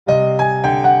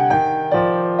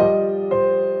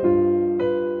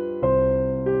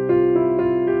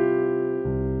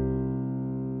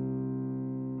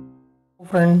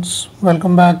friends,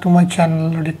 welcome back to my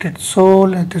channel Addicted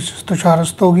Soul. This is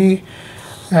Tamasha-e-Zindagi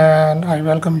and I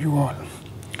welcome you all.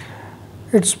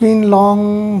 It's been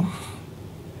long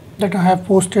that I have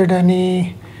posted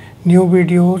any new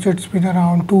videos. It's been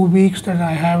around 2 weeks that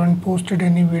I haven't posted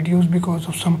any videos because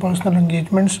of some personal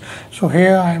engagements. So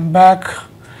here I am back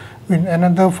with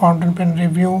another fountain pen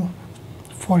review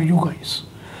for you guys.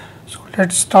 So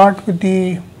let's start with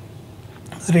the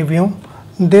review.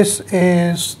 This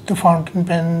is the fountain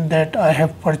pen that I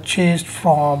have purchased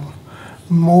from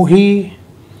Mohi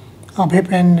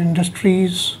Pen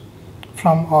Industries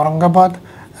from Aurangabad,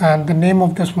 and the name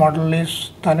of this model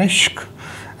is Tanishq.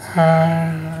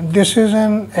 This is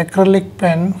an acrylic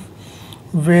pen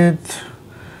with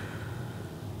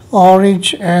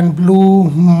orange and blue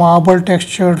marble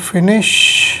textured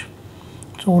finish.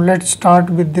 So let's start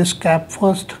with this cap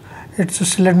first. It's a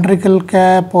cylindrical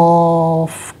cap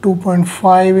of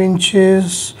 2.5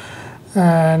 inches,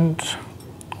 and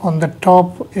on the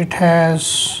top it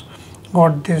has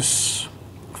got this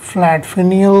flat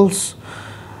finials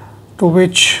to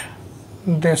which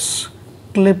this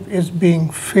clip is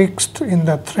being fixed in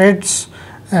the threads,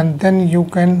 and then you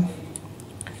can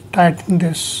tighten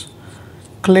this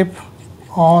clip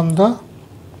on the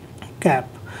cap.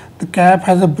 The cap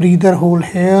has a breather hole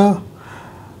here,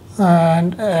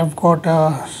 and I've got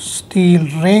a steel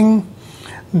ring.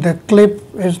 The clip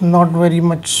is not very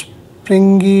much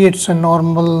springy, it's a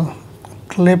normal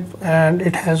clip, and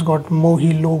it has got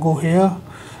Mohi logo here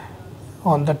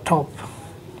on the top.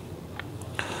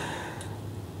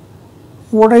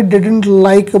 What I didn't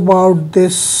like about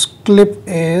this clip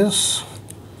is,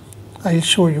 I'll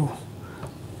show you.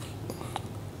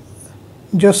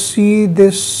 Just see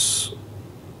this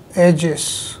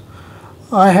edges.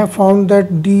 I have found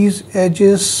that these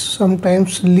edges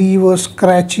sometimes leave a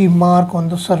scratchy mark on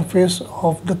the surface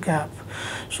of the cap.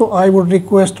 So I would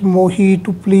request Mohi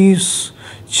to please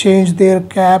change their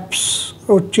caps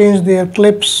or change their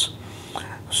clips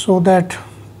so that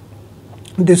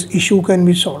this issue can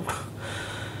be solved.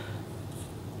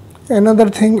 Another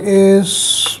thing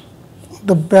is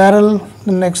the barrel.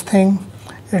 The next thing,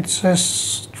 it's a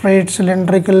straight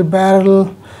cylindrical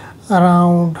barrel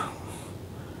around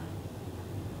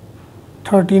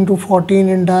 13 to 14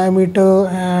 in diameter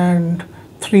and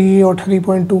 3 or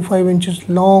 3.25 inches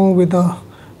long with a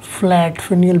flat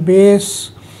finial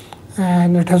base,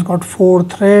 and it has got 4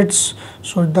 threads.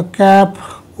 So the cap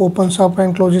opens up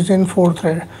and closes in 4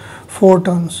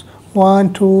 turns.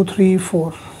 1, 2, 3,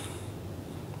 4.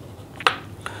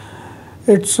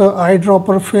 It's a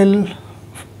eyedropper fill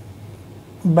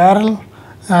barrel,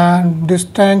 and this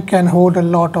tank can hold a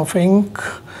lot of ink.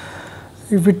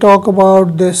 If we talk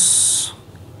about this,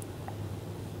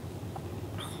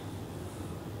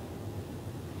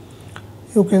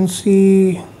 you can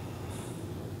see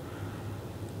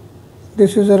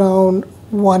this is around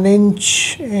 1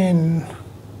 inch in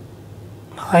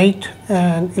height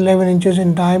and 11 inches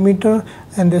in diameter,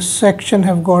 and this section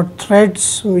have got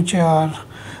threads which are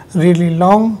really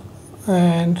long,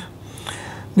 and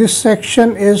this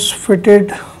section is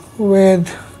fitted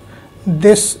with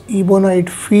this ebonite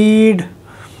feed,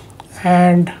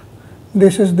 and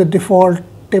this is the default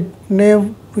tip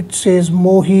nib which says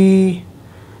Mohi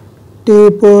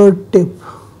tapered tip,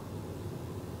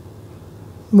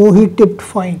 Mohi tipped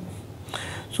fine.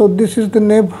 So this is the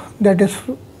nib, that is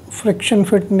friction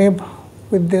fit nib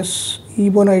with this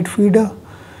ebonite feeder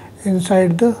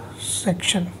inside the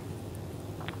section.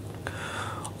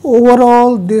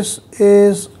 Overall, this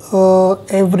is a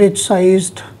average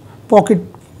sized pocket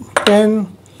pen,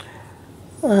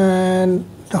 and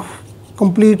the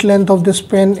complete length of this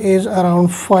pen is around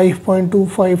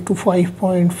 5.25 to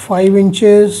 5.5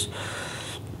 inches.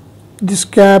 This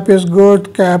cap is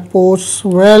good, cap posts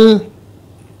well.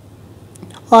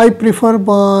 I prefer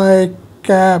my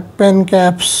pen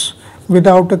caps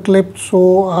without a clip,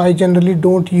 so I generally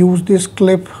don't use this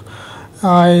clip.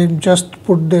 I just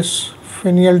put this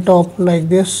finial top like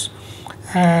this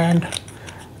and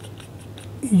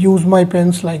use my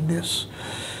pens like this.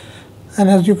 And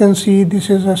as you can see, this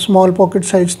is a small pocket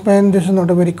sized pen. This is not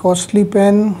a very costly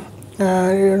pen,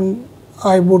 and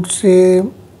I would say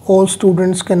all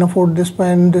students can afford this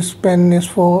pen. This pen is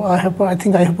for, I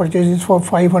think I have purchased it for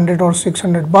 500 or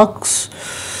 600 bucks.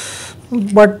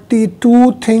 But the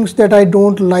 2 things that I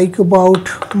don't like about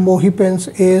Mohi pens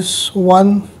is,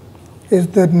 one is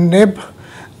the nib.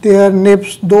 They are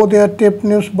nibs, though they are tip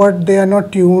nibs, but they are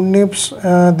not tuned nibs.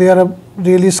 They are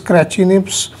really scratchy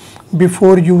nibs.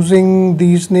 Before using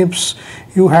these nibs,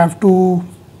 you have to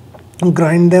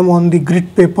grind them on the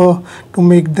grit paper to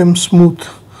make them smooth.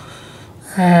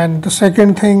 And the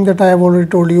second thing that I have already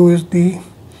told you is the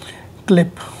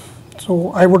clip.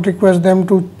 So I would request them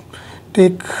to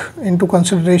take into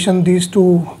consideration these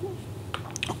two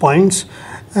points,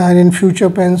 and in future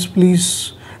pens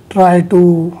please try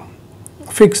to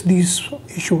fix these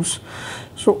issues.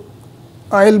 So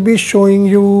I'll be showing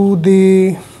you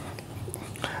the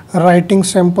writing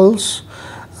samples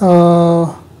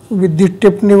with the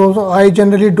tip nib. Also, I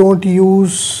generally don't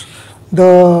use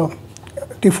the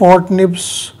default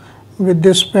nibs with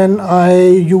this pen. I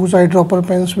use eyedropper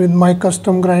pens with my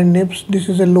custom grind nibs. This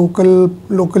is a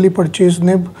locally purchased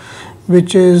nib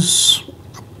which is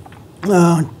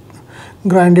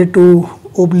grinded to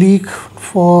oblique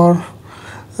for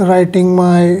writing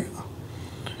my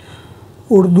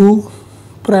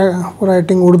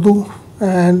writing Urdu.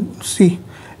 And see,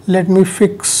 let me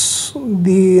fix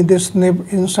this nib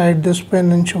inside this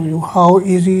pen and show you how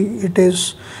easy it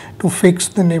is to fix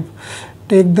the nib.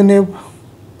 Take the nib,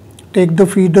 take the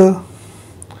feeder,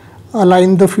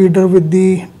 align the feeder with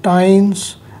the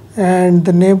tines and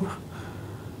the nib,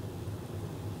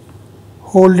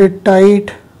 hold it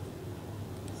tight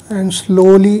and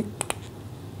slowly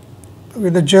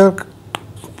with a jerk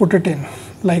put it in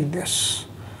like this.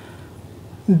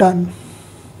 Done.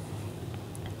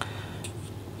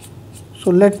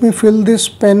 So let me fill this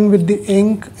pen with the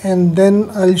ink and then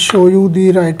I'll show you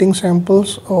the writing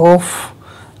samples of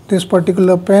this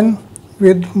particular pen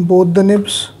with both the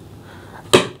nibs.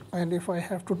 And if I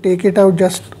have to take it out,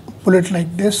 just pull it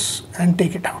like this and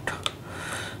take it out.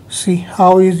 See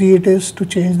how easy it is to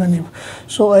change the nib.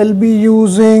 So I'll be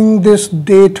using this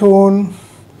Daytone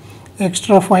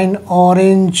extra fine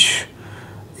orange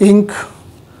ink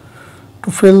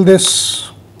to fill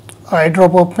this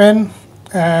eyedropper pen,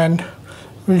 and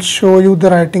we'll show you the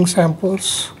writing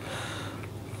samples.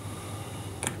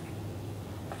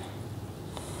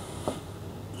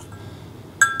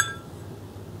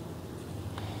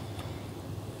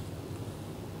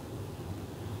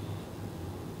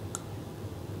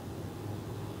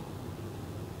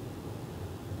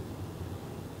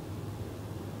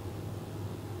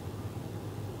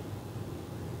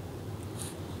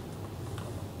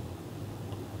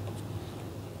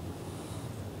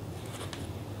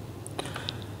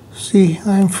 See,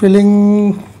 I'm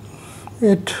filling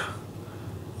it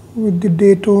with the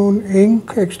Daytone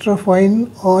ink, extra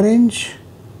fine orange,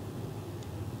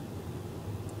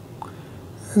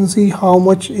 and see how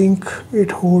much ink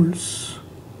it holds.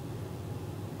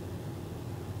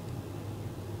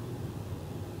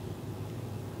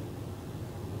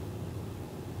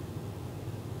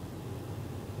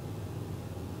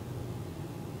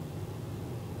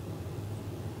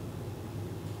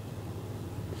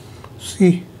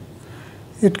 See,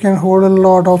 it can hold a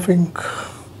lot of ink.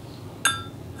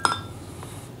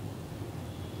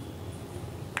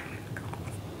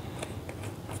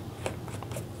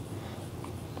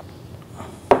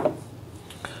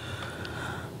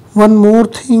 One more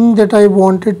thing that I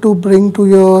wanted to bring to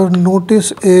your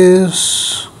notice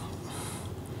is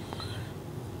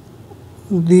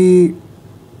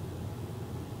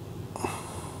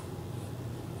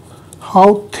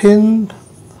how thin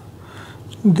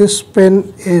this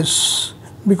pen is,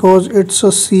 because it's a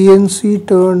CNC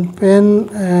turned pen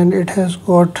and it has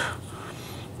got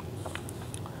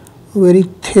very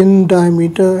thin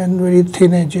diameter and very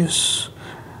thin edges.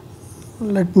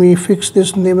 Let me fix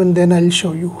this nib and then I'll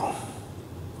show you.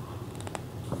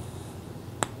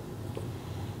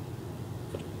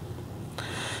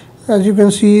 As you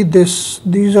can see,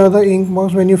 these are the ink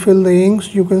marks. When you fill the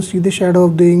inks, you can see the shadow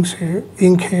of the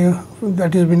ink here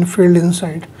that has been filled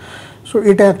inside. So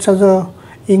it acts as a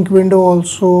ink window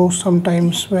also.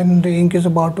 Sometimes when the ink is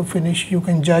about to finish, you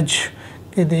can judge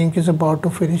that the ink is about to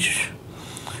finish.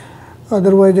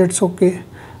 Otherwise it's okay.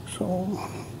 So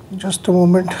just a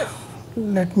moment,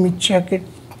 let me check it,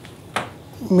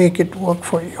 make it work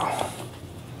for you.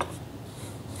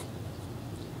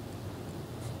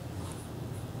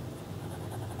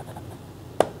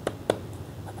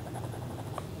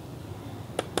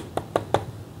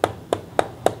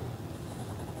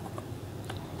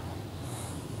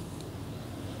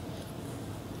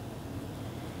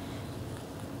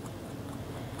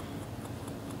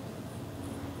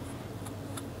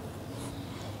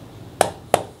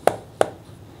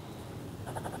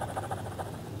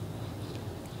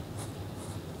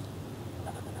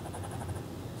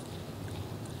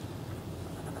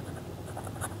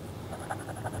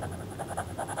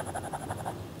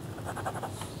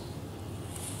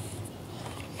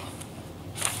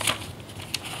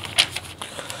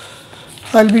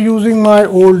 I'll be using my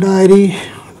old diary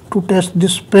to test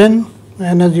this pen,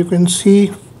 and as you can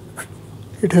see,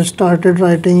 it has started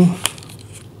writing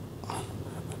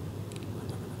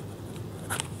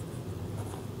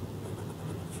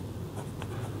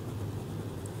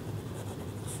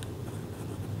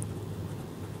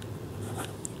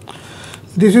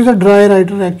This is a dry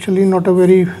writer actually, not a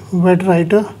very wet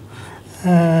writer.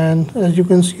 And as you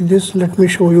can see this, let me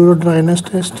show you the dryness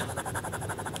test.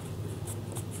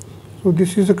 So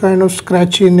this is a kind of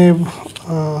scratchy nib.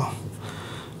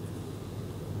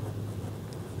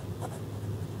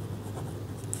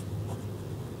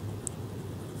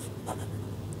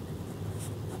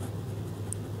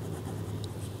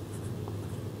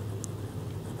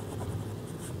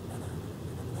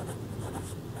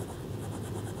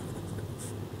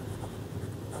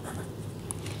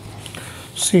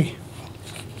 See,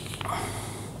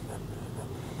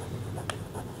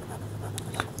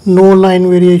 no line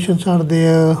variations are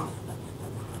there,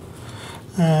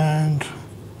 and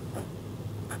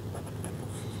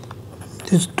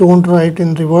this don't write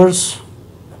in reverse,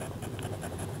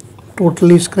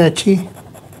 totally scratchy.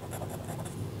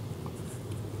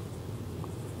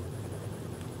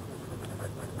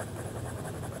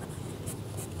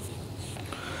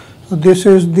 So this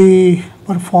is the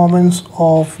performance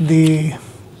of the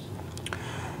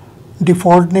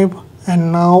default nib,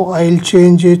 and now I'll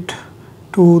change it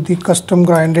to the custom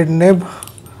grinded nib,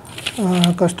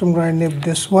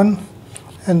 this one,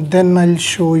 and then I'll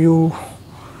show you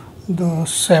the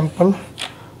sample.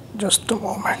 Just a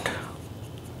moment.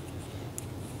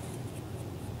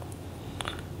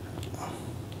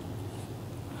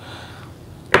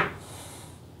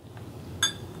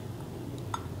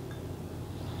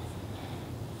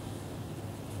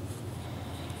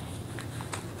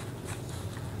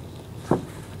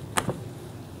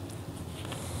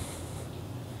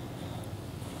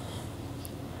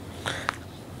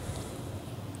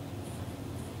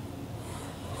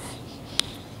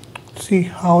 See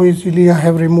how easily I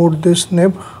have removed this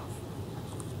nib.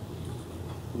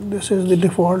 This is the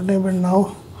default nib, and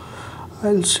now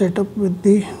I'll set up with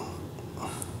the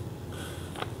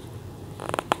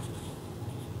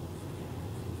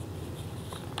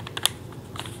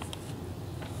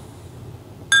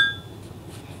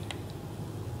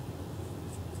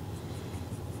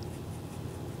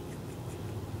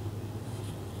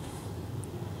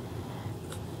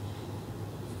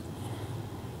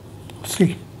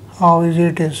see how easy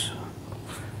it is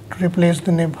to replace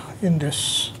the nib in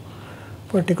this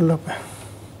particular pen.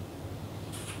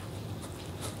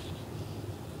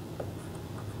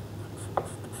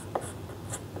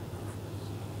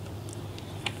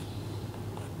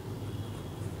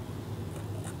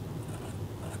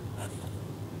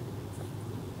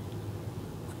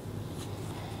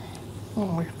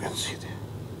 Oh, you can see that.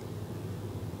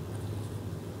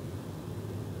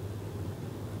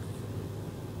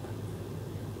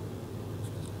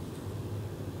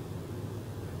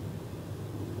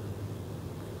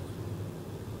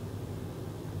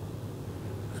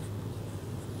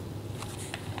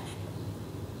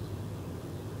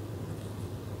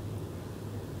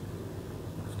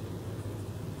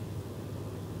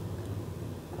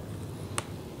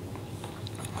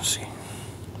 See.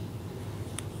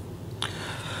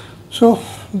 So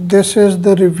this is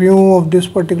the review of this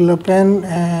particular pen,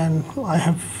 and I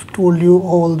have told you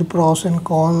all the pros and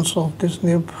cons of this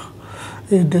nib,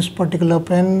 this particular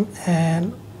pen,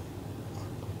 and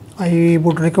I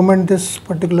would recommend this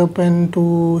particular pen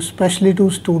to especially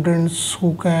to students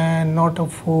who cannot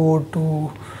afford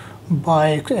to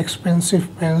buy expensive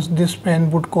pens. This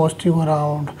pen would cost you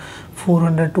around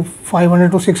 400 to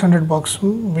 500 to 600 bucks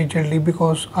majorly,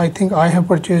 because I think I have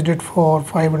purchased it for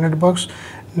 500 bucks.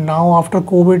 Now after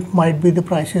COVID might be the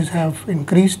prices have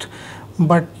increased,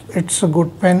 but it's a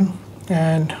good pen,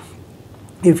 and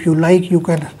if you like you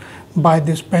can buy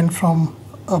this pen from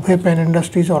Abhay Pen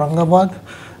Industries, Aurangabad,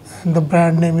 and the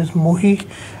brand name is Mohi.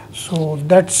 So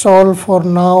that's all for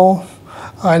now.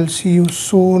 I'll see you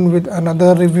soon with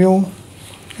another review,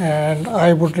 and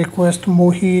I would request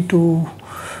Mohi to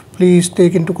please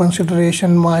take into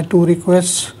consideration my two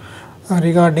requests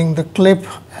regarding the clip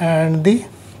and the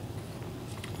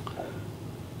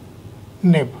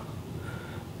nib.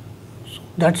 So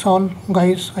that's all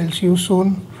guys, I'll see you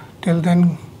soon. Till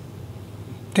then,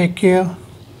 take care,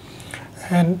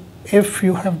 and if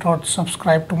you have not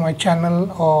subscribed to my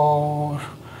channel or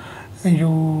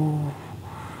you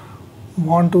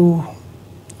want to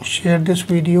share this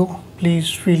video, please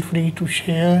feel free to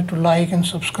share, to like and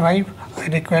subscribe. I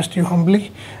request you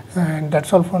humbly, and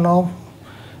that's all for now.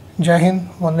 Jai Hind,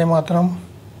 Vande Mataram,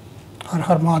 Har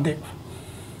Har Mahadev.